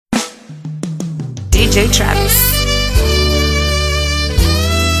DJ Travis.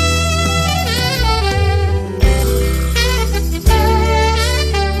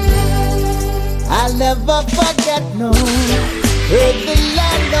 I'll never forget, no. Heard the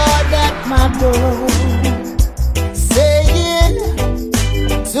landlord at my door saying,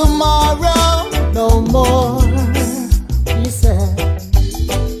 tomorrow no more. He said,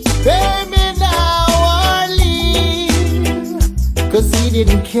 pay me now or leave. 'Cause he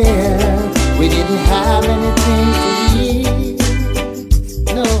didn't care. We didn't have anything to eat.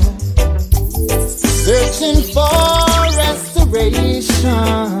 No. Searching for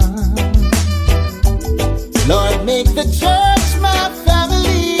restoration. Lord, make the church my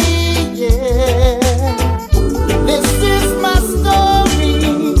family, yeah. This is my story,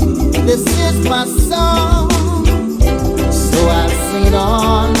 this is my song. So I'll sing it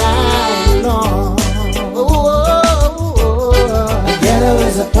all night long. The ghetto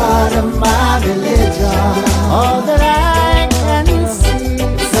is a part of my religion. All that I can see,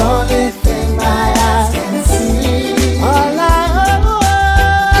 it's the only thing my eyes can see. All I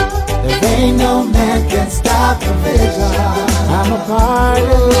there ain't no man can stop the vision. I'm a part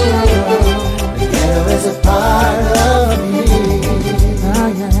of the ghetto. The ghetto is a part of me. Oh,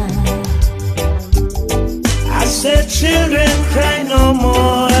 yeah. I said, children, cry no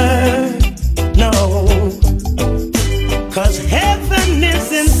more. No, 'cause heaven is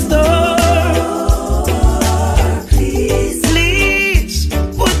in store. Please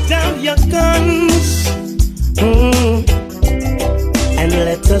put down your guns. And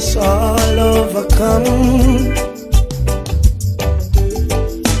let us all overcome.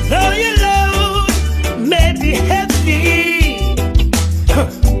 Though your load may be heavy,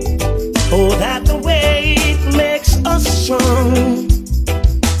 oh, that the weight makes us strong.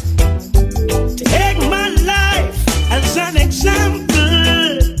 Take my life as an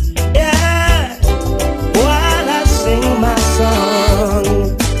example, yeah, while I sing my song.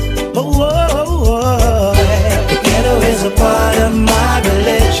 Oh, the ghetto is a part of my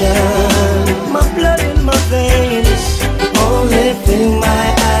religion, my blood in my veins, only thing my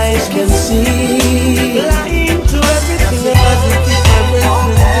eyes can see. Lying to everything, everything.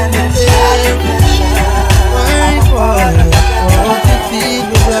 I hope you feel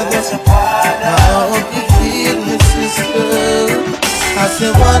me, brother. I hope you feel me, sister. I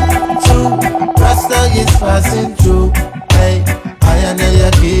say 1, 2, Rasta is passing through. Hey, I know you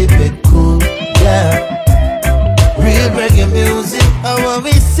keep it cool, yeah. Real reggae music, how what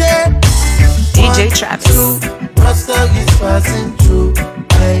we say. DJ Travis. Rasta is passing through.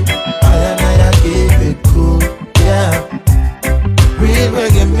 Hey, I know you keep it cool, yeah. Real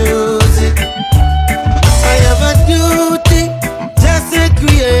reggae music. I have a duty just to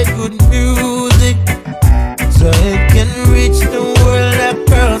create good music, so it can reach the world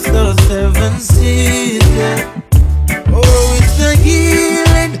across those 7 seas, yeah. Oh, it's a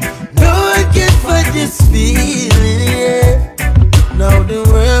healing, no one can fight this feeling, yeah. Now the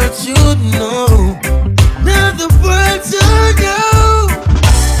world should know, now the world should know.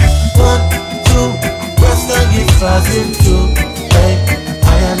 1, 2, Rasta is passing through. Hey,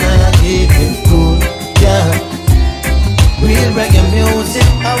 I keep it cool, yeah. Real reggae music,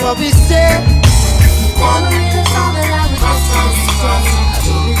 how what we say. Never really thought that I would get to this today. I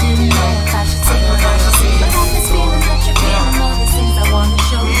really didn't know if I should say what I should say. But all these feelings that you're feeling, all these things I want to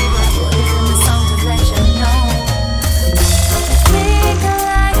show you. I put it in the song to let you know. Think I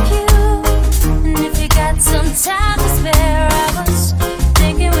like you, and if you got some time to spare, I was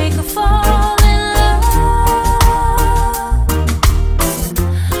thinking we could fall in love.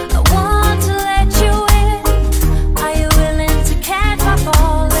 I want to let you in. Are you willing to catch my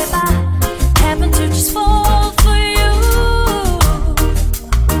fall if I happen to just fall for you?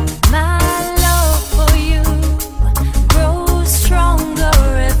 My love for you grows stronger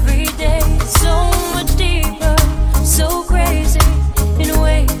every day, so much deeper, so crazy in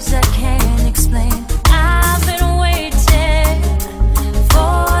ways I can't explain. I've been waiting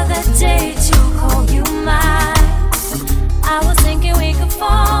for that day to call you mine. I was thinking we could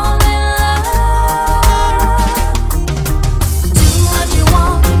fall in love. Do what you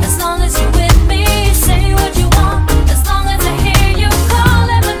want as long as you're with me. Say what you want as long as I hear you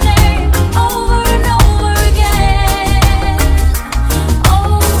calling my name over and over again.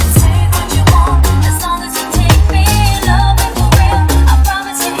 Oh, say what you want as long as you take me, love me for real. I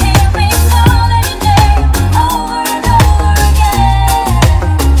promise you hear me calling your name over and over again.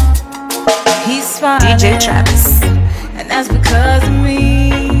 He's smiling. DJ Travis. And that's because of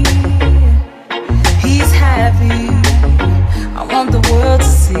me. He's happy, I want the world to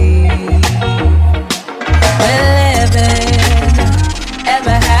see. We're living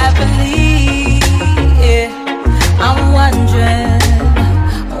ever happily.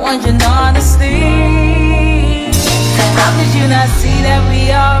 want your honesty. How could you not see that we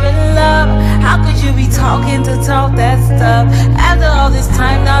are in love? How could you be talking to talk that stuff? After all this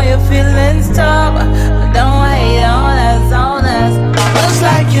time, now your feelings tough. But don't hate on us, on us. Looks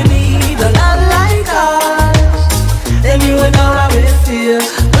like you need a lot like us. Then you would know how it feels.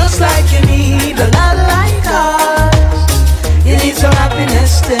 Looks like you need a lot like us. You need some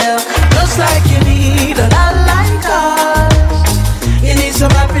happiness still. Looks like you need a lot like us. You need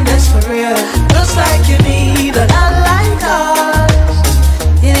some happiness for real. Looks like you need a lot like us.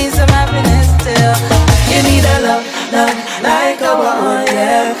 You need some happiness still. You need a love, love like our own,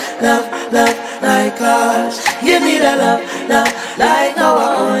 yeah. Love, love like us. You need a love, love like our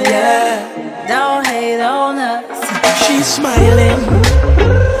own, yeah. Don't hate on us. She's smiling,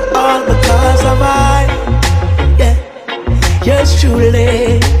 all because of I, yeah. Yours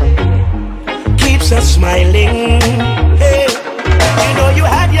truly keeps us smiling. Hey, you know you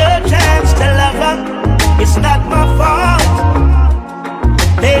had your chance to love her. It's not my fault.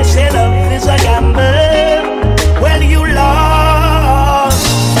 They say love is a gamble. Well, you lost.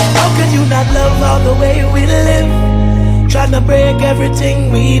 How can you not love all the way we live? Trying to break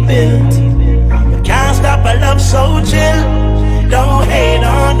everything we built. You can't stop a love so chill. Don't hate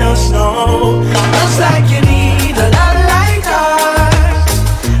on us, no. Looks like you need a lot like us.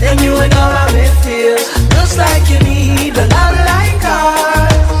 Then you would know how it feels. Looks like you need a lot like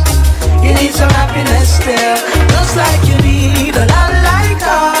us. You need some happiness still. Looks like you need a lot like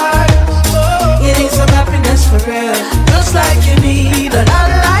us. You need some happiness for real. Looks like you need a lot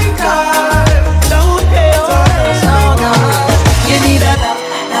like us. Don't hate on us, no, no. You need a lot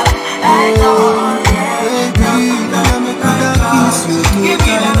like us.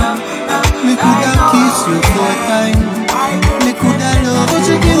 Me coulda kiss you 4 times. Me coulda love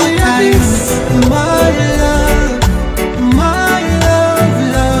you 4 times. My love, my love,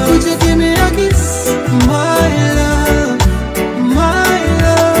 love. Could you give me a kiss? My love, my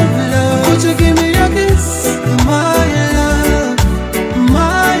love, love. Could you give me a kiss? My love,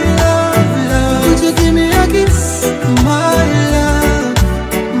 my love, love. Could you give me a kiss? My love,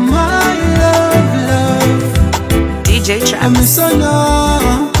 my love, love. DJ Travis. I'm son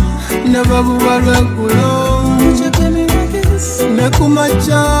never go along. Chekemi kiss.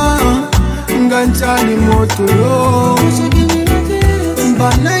 Nekumacha nganchani motoro. Chekemi kiss.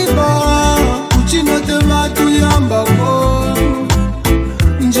 Banaiba uchinote matu yambako.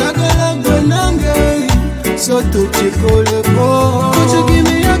 Njagala gwenange soto chikoleko.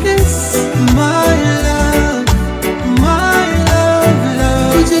 Chekemi kiss. My love, my love,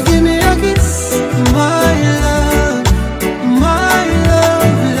 love. Chekemi kiss. My love, my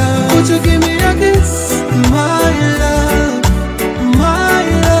love, love. Would you give me a kiss? My love, my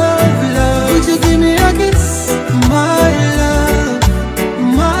love, love. Would you give me a kiss? My love,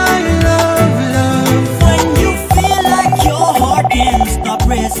 my love, love. When you feel like your heart can't stop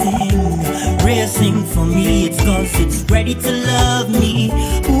racing for me, it's 'cause it's ready to love me.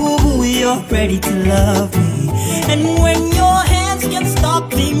 Ooh, you're ready to love me. And when your hands can't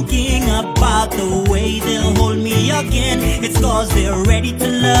stop thinking about the way they'll hold me again, it's 'cause they're ready to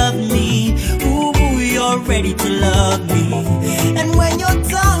love me. Ooh, you're ready to love me. And when your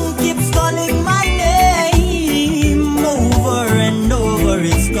tongue keeps calling my name over and over,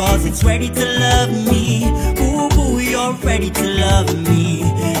 it's 'cause it's ready to love me. Ooh, you're ready to love me.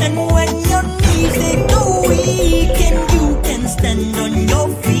 And when your knees they go weak and you can stand on your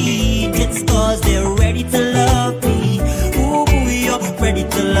feet, it's 'cause they're ready to love me. Ooh, you're ready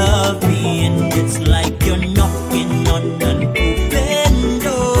to love me. And it's like you're knocking on an open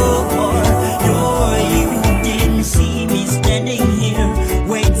door. You didn't see me standing here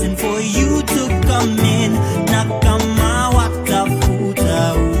waiting for you to come in. Knock on my water foot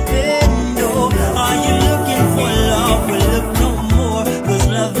open door. Are you looking for love? Well, look no more, 'cause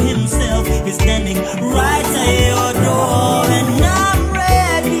love himself is standing right at your door. And I'm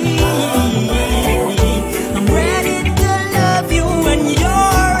ready to love you when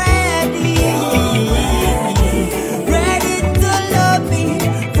you're ready to love me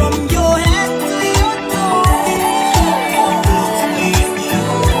from your head to your toe.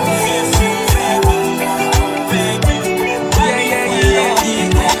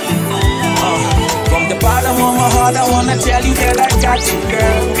 From the bottom of my heart, I wanna tell you that I got you,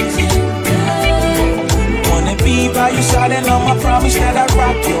 girl. Wanna be by your side and on my promise that I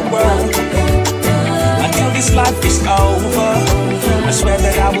rock your world. Until the this life is over. I swear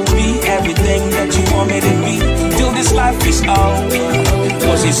that I will be everything that you want me to be till this life is over.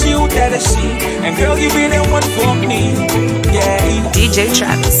 Cause it's you that I see, and girl, you be the one for me. Yeah. DJ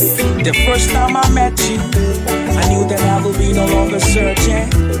Travis. The first time I met you, I knew that I will be no longer searching.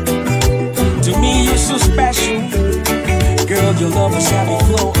 To me, you're so special. Girl, your love is having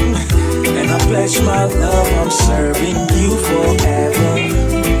floating, and I pledge my love, I'm serving you forever.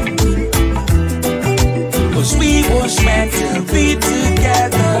 Cause we was meant to be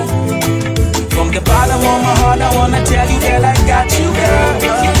together. From the bottom of my heart, I wanna tell you that I got you, girl.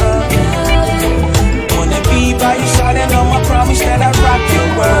 Wanna be by your side, and I promise that I rock your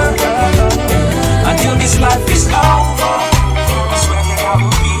world until this life is over. I swear that I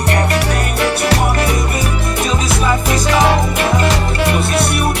will be everything that you want me to be till this life is over. Cause it's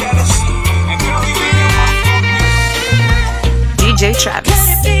you that I see, and girl, you really want me. DJ Travis.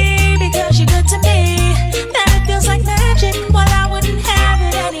 Could it be because you're good to me that it feels like magic? Well, I wouldn't have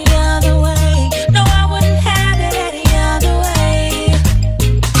it any other way. No, I wouldn't have it any other way.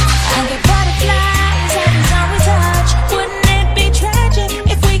 I get butterflies every time we touch. Wouldn't it be tragic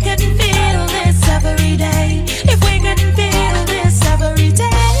if we couldn't feel this every day? If we couldn't feel this every day?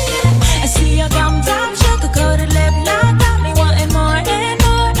 I see your gum-top, sugar-coated lip lock, got me wanting more and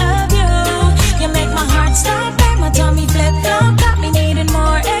more of you. You make my heart stop and my tummy flip-flop, got me needing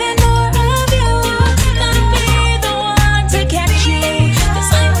more and more of you. Gonna be the one to catch you,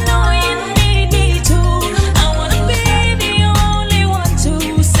 'cause I know you need me too. I wanna be the only one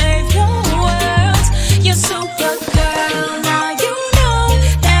to save your world. You're super girl, now you know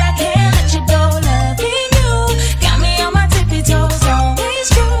that I can't let you go. Loving you got me on my tippy toes, always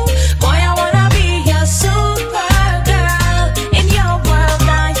true. Boy, I wanna be your super girl in your world.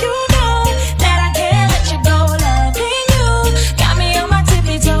 Now you know that I can't let you go. Loving you got me on my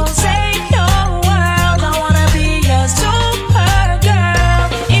tippy toes, save your world. I wanna be your super girl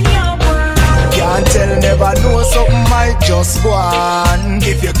in your world. Can't tell, never know, something might just go on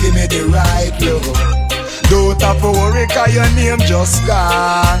if you give me the right love. Don't have to worry, 'cause your name just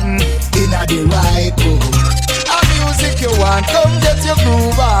gone in a the right book. A music you want, come get your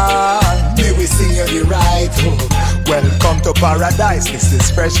groove on. May we sing you the right hook. Welcome to paradise, this is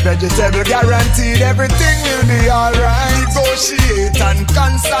fresh vegetable, guaranteed everything will be alright. Negotiate and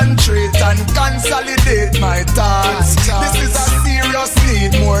concentrate and consolidate my thoughts. This is a serious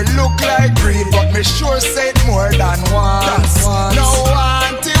need, more look like greed, but me sure say it more than once. No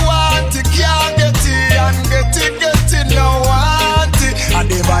want it, can't get it, and get it, no want it. And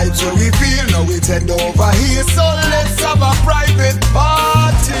the vibes where we feel, now we head over here, so let's have a private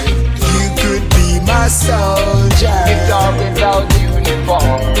party. You could be my soldier, without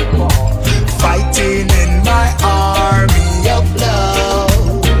uniform, fighting in my army of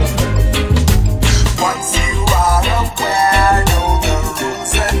love. Once you are aware, know the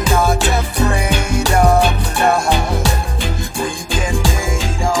rules and not afraid of love. We can lay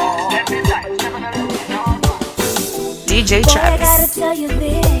it on. DJ Boy, I Travis. gotta tell you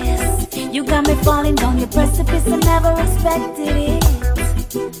this, you got me falling down your precipice, I never expected it.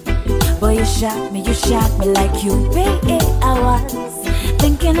 Boy, you shot me like you really I was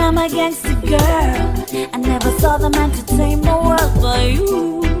thinking I'm a gangster girl. I never saw the man to tame the world, but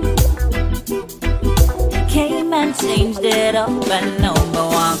you came and changed it up. And number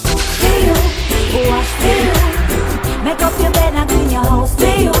one, for you, wash for you, make up your bed and clean your house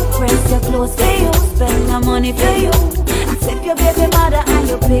for you, press your clothes for you, spend my money for you, and take your baby mother and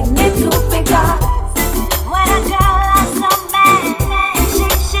your picnic too, because when a girl has some man,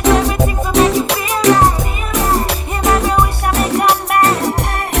 she do everything to make you feel right. You make me wish I become man.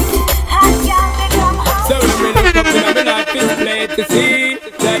 Hot girl become hot. So when we look up in my life, it's plain to see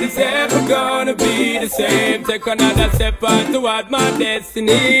that it's ever gonna be the same. Take another step on toward my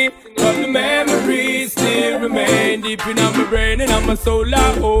destiny, but the memories still remain deep in my brain and on my soul. I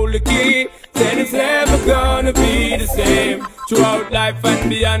hold the key. Said it's never gonna be the same throughout life and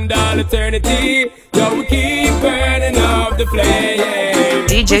beyond all eternity. So we keep burning up the flame.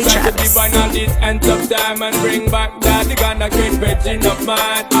 DJ Travis. Burn all this end of time and bring back that the Ghana great virgin of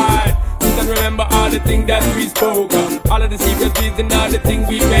mine. And remember all the things that we spoke of, all of the secrets and all the things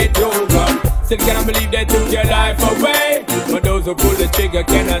we made joke of. Still cannot believe they took your life away, but those who pull the trigger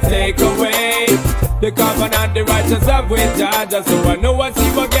cannot take away the covenant, the righteous of which judge. So I know I see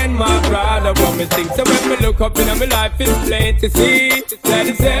you again, my brother. What me think? So when me look up in my life, it's plain to see that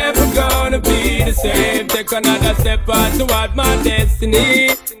it's ever gonna be the same. Take another step on toward my destiny,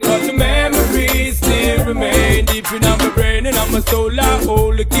 but the memories still remain deep in my brain and on my soul. I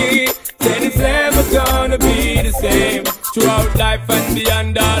hold the key. Said it's never gonna be the same throughout life and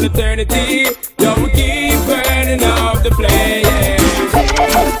beyond all eternity. Yo, we keep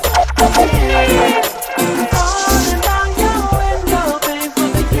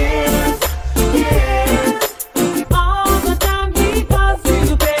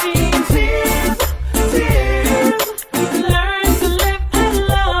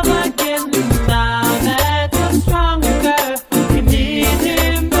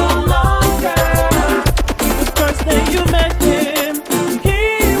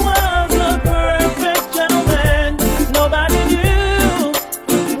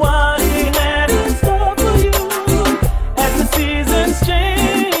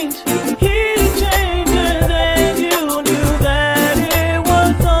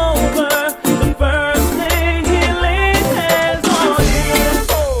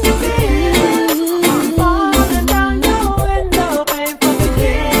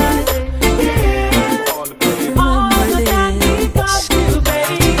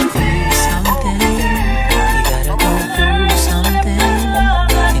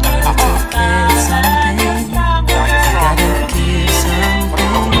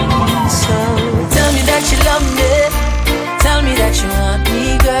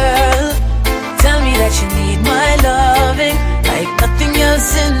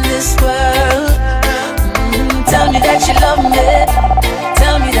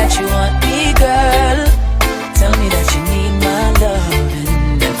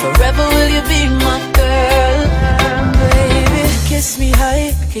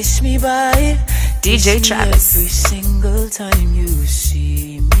kiss me bye. DJ Kiss me Travis. every single time you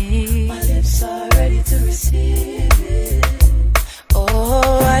see me. My lips are ready to receive it.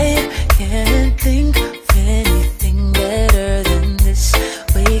 Oh, I can't think of anything better than this.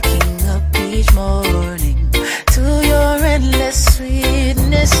 Waking up each morning to your endless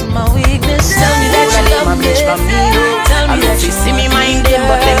sweetness, my weakness. Tell me that you love me. Tell me that you see me mind them,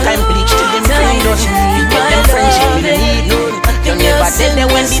 but them time bleach till them friend us. You get them friendship, me no need none. You never tell them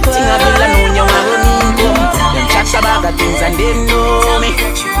when the thing I build, I know you want running come. Them chat about the things and they know me.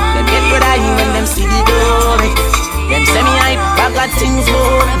 Them get what I when them see the glory. Them say me hype, bag of things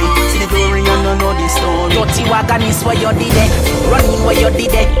about me. See the glory, you don't know the story. Dirty wagon is what you did it. Running what you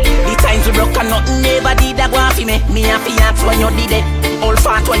did it. The times we broke and nothing never did that go for me. Me and fiance when you did it. All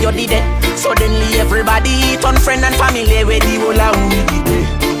fat when you did it. Suddenly everybody turn friend and family where the whole of we did it.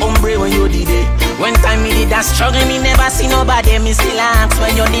 Hombre when you did it. When time me did that struggle, me never see nobody. Me still ask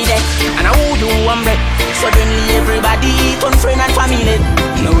when you did it. And I would do hombre. Suddenly everybody turn friend and family.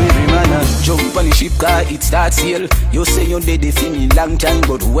 Now every man a jump on the ship car, it starts here. You say you did it for me long time,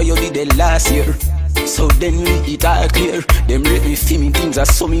 but where you did it last year? So then we it all clear. Them rate me for me things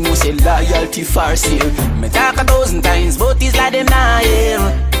as so me must say loyalty far sale. Me talk 1,000 times, but it's like them not here.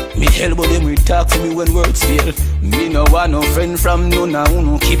 Me hell but them we talk to me when words fail. Me no want no friend from none of who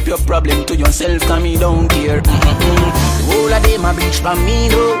no keep your problem to yourself, cause me don't care. The whole of them a bleach from me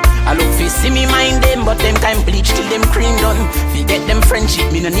though. I look fi see me mind them, but them time bleach till them cream done. Fi get them friendship,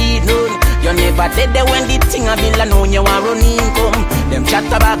 me no need none. You never dead there when the thing a bill, I know you want running come. Them chat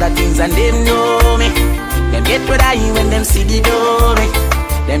about the things and them know me. Them get what I when them see the glory.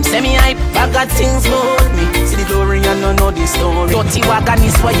 Them say me hype, bag of things about me. See the glory and no know the story. Dirty wagon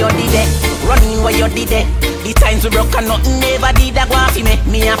is what you did it. Running what you did it. The times we broke and nothing never did that go for me.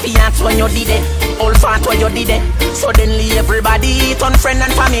 Me and fiance when you did it. All fat when you did it. Suddenly everybody turn friend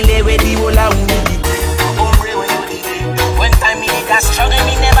and family where the whole of we did it. Hombre when you did it. When time me did that struggle,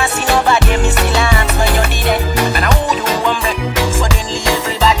 me never see nobody. Me still ask when you did it. And I would do hombre. Suddenly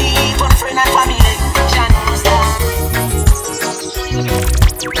everybody turn friend and family.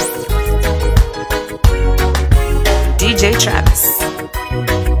 DJ Travis.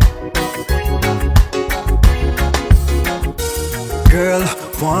 Girl,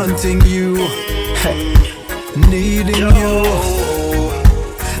 wanting you, needing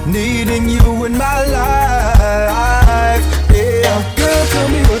you in my life. Yeah, girl, tell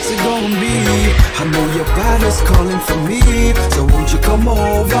me what's it gonna be. I know your body's calling for me, so won't you come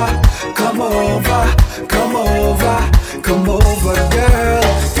over, come over, come over, come over, girl.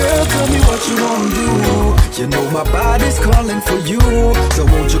 Girl, tell me what you wanna do. You know my body's calling for you, so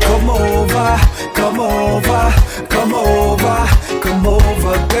won't you come over, come over, come over, come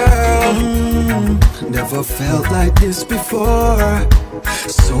over, girl. Never felt like this before.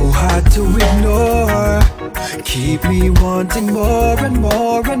 So hard to ignore. Keep me wanting more and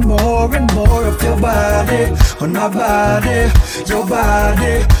more and more and more of your body on my body, your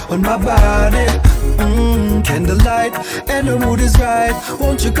body on my body. Candlelight and the mood is right.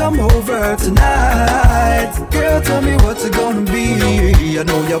 Won't you come over tonight? Girl, tell me what's it gonna be. I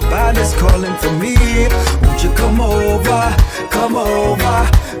know your body's calling for me. Won't you come over, come over,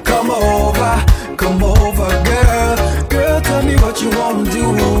 come over, come over, girl. Girl, tell me what you wanna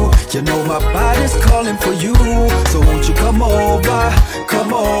do. You know my body's calling for you, so won't you come over,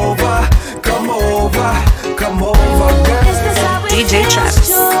 come over, come over, come over, girl. DJ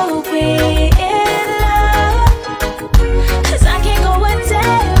Travis.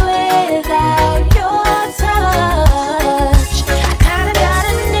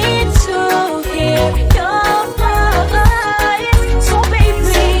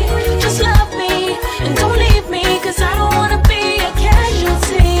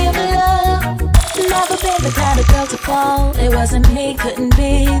 It wasn't me, couldn't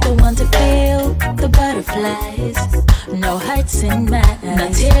be the one to feel the butterflies. No hurts in my eyes, no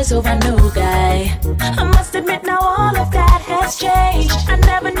tears over no guy. I must admit now all of that has changed. I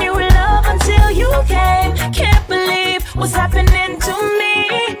never knew love until you came. Can't believe what's happening to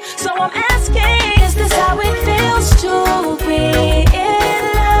me. So I'm asking, is this how it feels to be in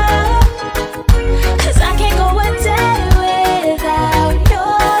love? 'Cause I can't go a day without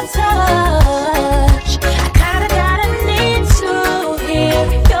your touch. I kinda gotta need to hear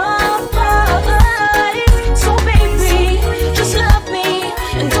your voice. So baby, just love me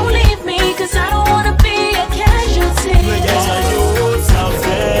and don't leave me, 'cause I don't wanna be a casualty.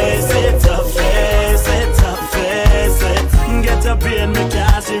 Get up in, we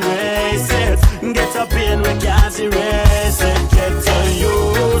can't erase it. Get up in, we can't erase it. Get to you.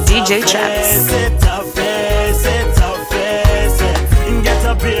 DJ Travis. Face it, face it, face it. Get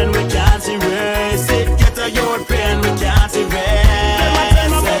up in,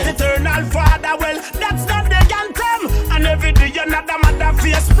 a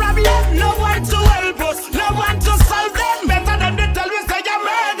face problem. No one to help us, no one to solve them. Better than they tell me say you're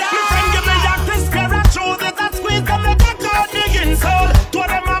murder. My friend give me a crisp pair of shoes that I squeeze them make a cut digging soul. Two of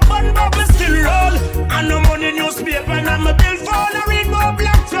them a bun but me still roll. And no money newspaper and I'm a bill for the read more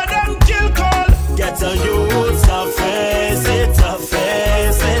black for them kill call. Get a youth to face it, to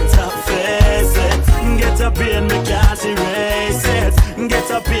face it, to face it. Get a pain we can't erase it. Get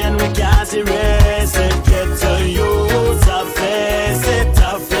a pain we can't erase it. Get a youth to face it,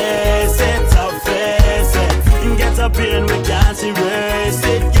 to face it, to face it. Get a pain we can't erase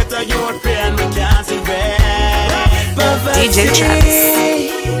it. Get a youth pain we can't erase. DJ Travis.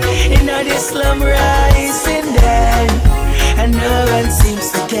 In the slum rising down, and no one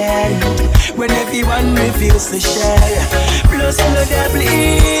seems to care when everyone reveals to share. Plus blood a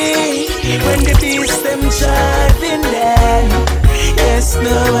bleed when the beast them driving down. Yes,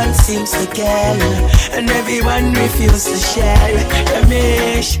 no one seems to care, and everyone refuses to share.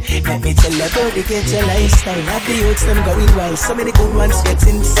 Ramesh, let me tell you about the ghetto lifestyle. Have the youths them going wild, so many good ones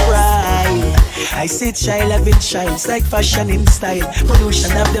getting fried. I see child having childs like fashion in style.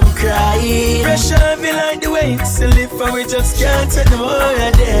 Pollution have them crying. Pressure me like the weights to live for we just can't take no more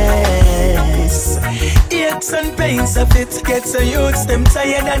of this. Aches and pains of it gets the youths them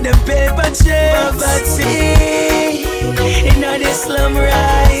tired and them paper chase. Poverty in all this slum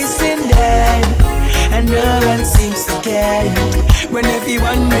rising down, and no one seems to care when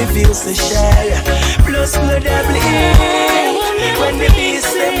everyone reveals to share. Plus blood a bleed when the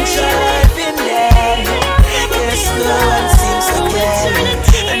beast them driving down. Yes, no one seems to care,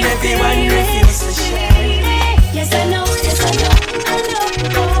 and everyone reveals to share. Yes, I know, yes, I know, I know.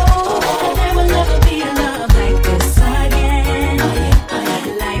 Oh, there will never be a love like this again.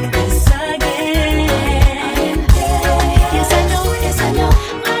 Like this again. Yes, I know, yes, I know,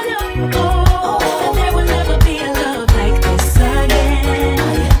 I know. Oh, there will never be a love like this again.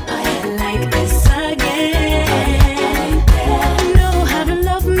 Like this again. Know how to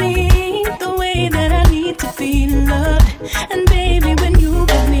love me the way that I need to feel loved. And baby, when you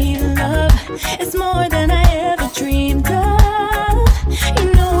give me love, it's more than I ever dreamed of. You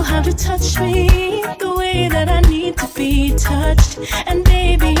know how to touch me the way that I need to be touched. And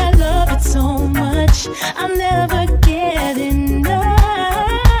baby, I love it so much, I'll never get enough.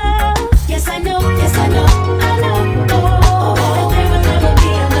 Yes, I know, yes, I know, I know. Oh, that there will never be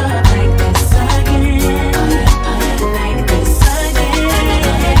a love like this again. Like this again.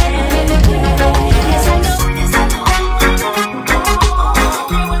 Yes, I know, yes, I know, I know. Oh,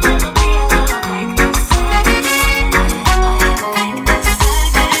 there will never be a love like this again. Like this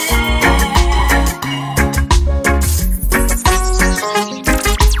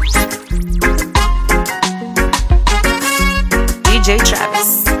DJ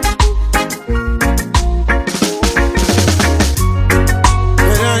Travis.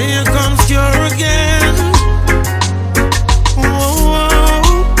 And here comes Cure again. Whoa,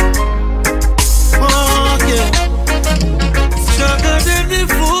 oh, yeah. Stronger than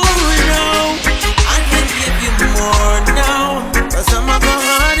before now. I can give you more now. Cause I'm a go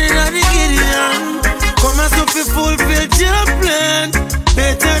hard in the Gideon. Come as if you fulfill your plan.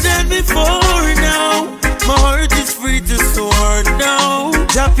 Better than before now. My heart is free to soar now.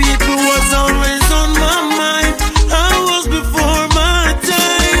 The people was always on my mind. I was before my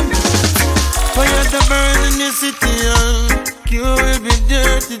time. Fire to burn in the city, you will be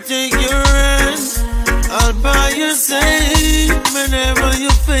there to take your hand. I'll buy your side whenever you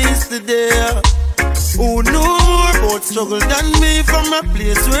face the day. Who know more about struggle than me? From a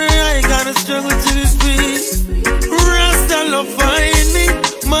place where I gotta struggle to this free. Rasta love find me.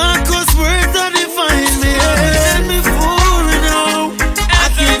 Marcus words that define me. And before now,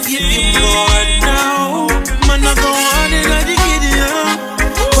 I can't give you more now. Man, I go on in the Gideon.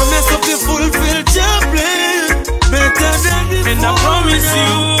 Promise of you fulfill your plan. Better than before. And I promise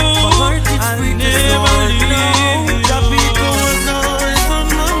you, my heart is free to soar now. The people was always on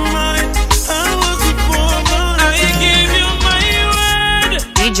my mind. I was before my time. I gave you my word.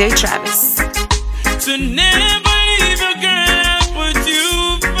 DJ Travis. To never leave a girl, put you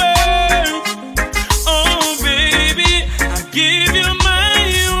first. Oh baby, I give you my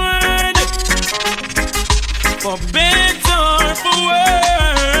word. For better or for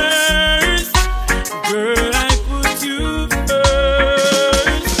worse, girl, I put you first.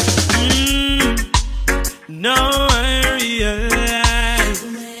 Now I realize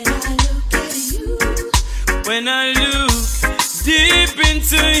when I look deep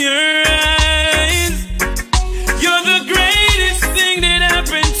into your eyes, you're the greatest thing that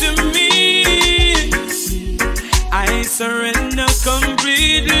happened to me. I surrender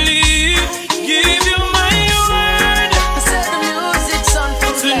completely. Give you my word. Set the music's on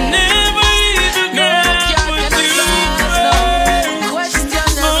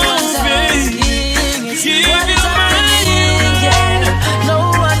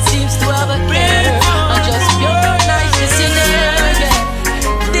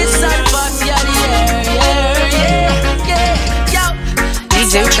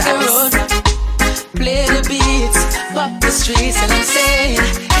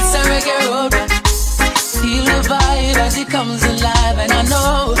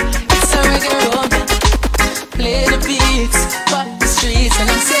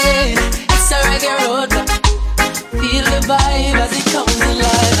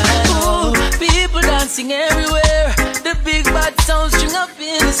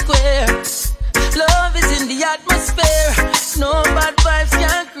atmosphere. No bad vibes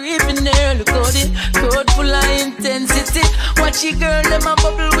can creep in there. Look how the crowd full of intensity. Watch your girl, them a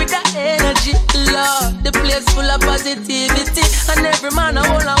bubble with that energy. Lord, the place full of positivity. And every man a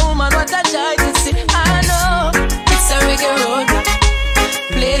hold a woman, what I try to see. I know, it's a reggae road.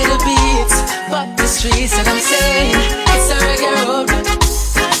 Play the beats, pop the streets, and I'm saying, it's a reggae road.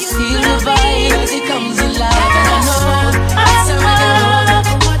 Feel the vibe as it comes alive, and I know, it's a reggae road.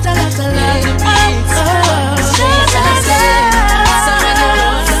 Play the beats, pop the streets, and I'm saying, it's a reggae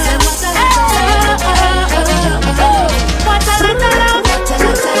road. What a lot of love, what a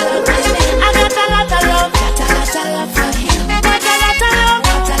lot of love. I got a lot of love, got a lot of love for him. What a lot of love,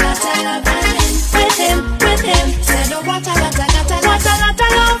 what a lot of love. With him, say no, what a lot of love, what a lot of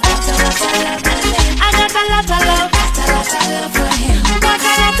love, what a lot of love. I got a lot of love, got a lot of love for him. What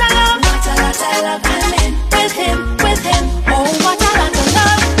a lot of love, what a lot of love. With him, oh, what a lot of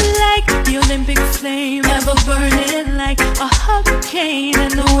love. Like the Olympic flame, ever burning like a hurricane,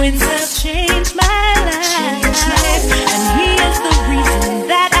 and the winds have changed my life. And he is the reason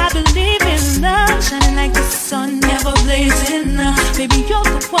that I believe in love, shining like the sun, never blazing. Baby, you're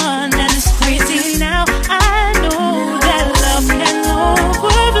the one that is crazy now. I know that love can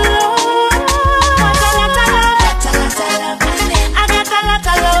overflow. What a lot of love, got a lot of love. I got a lot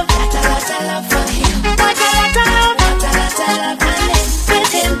of love, got a lot of love for him. What a lot of love, got a lot of love.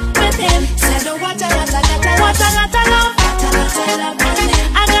 With him, said oh, what a lot of love, what a lot of love, got a lot of love.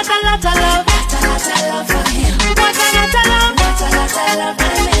 I got a lot of love, got a lot of love for him. What a lot of love, got a lot of love.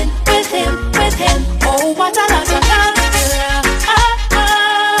 With him, oh, what a lot of love.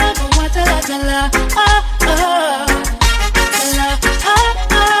 What a lot of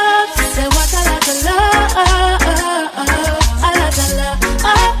love, say what a lot of love, a lot of love,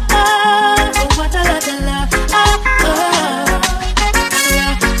 what a lot of love,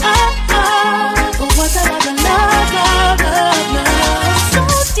 what a lot of love. So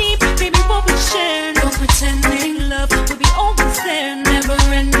deep, baby, what we share, no pretending love, we'll be always there, never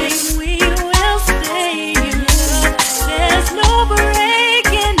ending, we will stay in love. There's no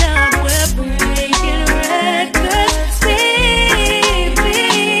breaking up, we're breaking records, baby.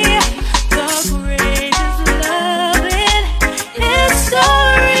 The greatest love in history.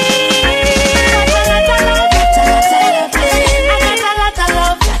 I got a lot of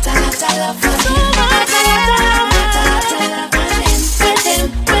love, got a lot of love for him. Got a lot of love, got a lot of love.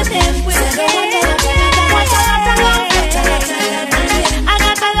 With him, say what a lot of love, got a lot of love. I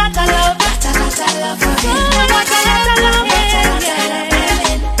got a lot of love, got a lot of love for him. Got a lot of love, got a lot of love.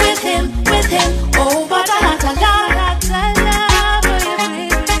 With him, oh, what a lot of love.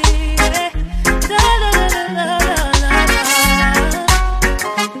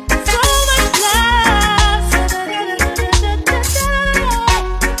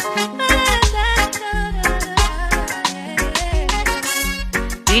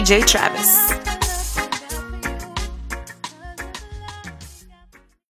 DJ Travis.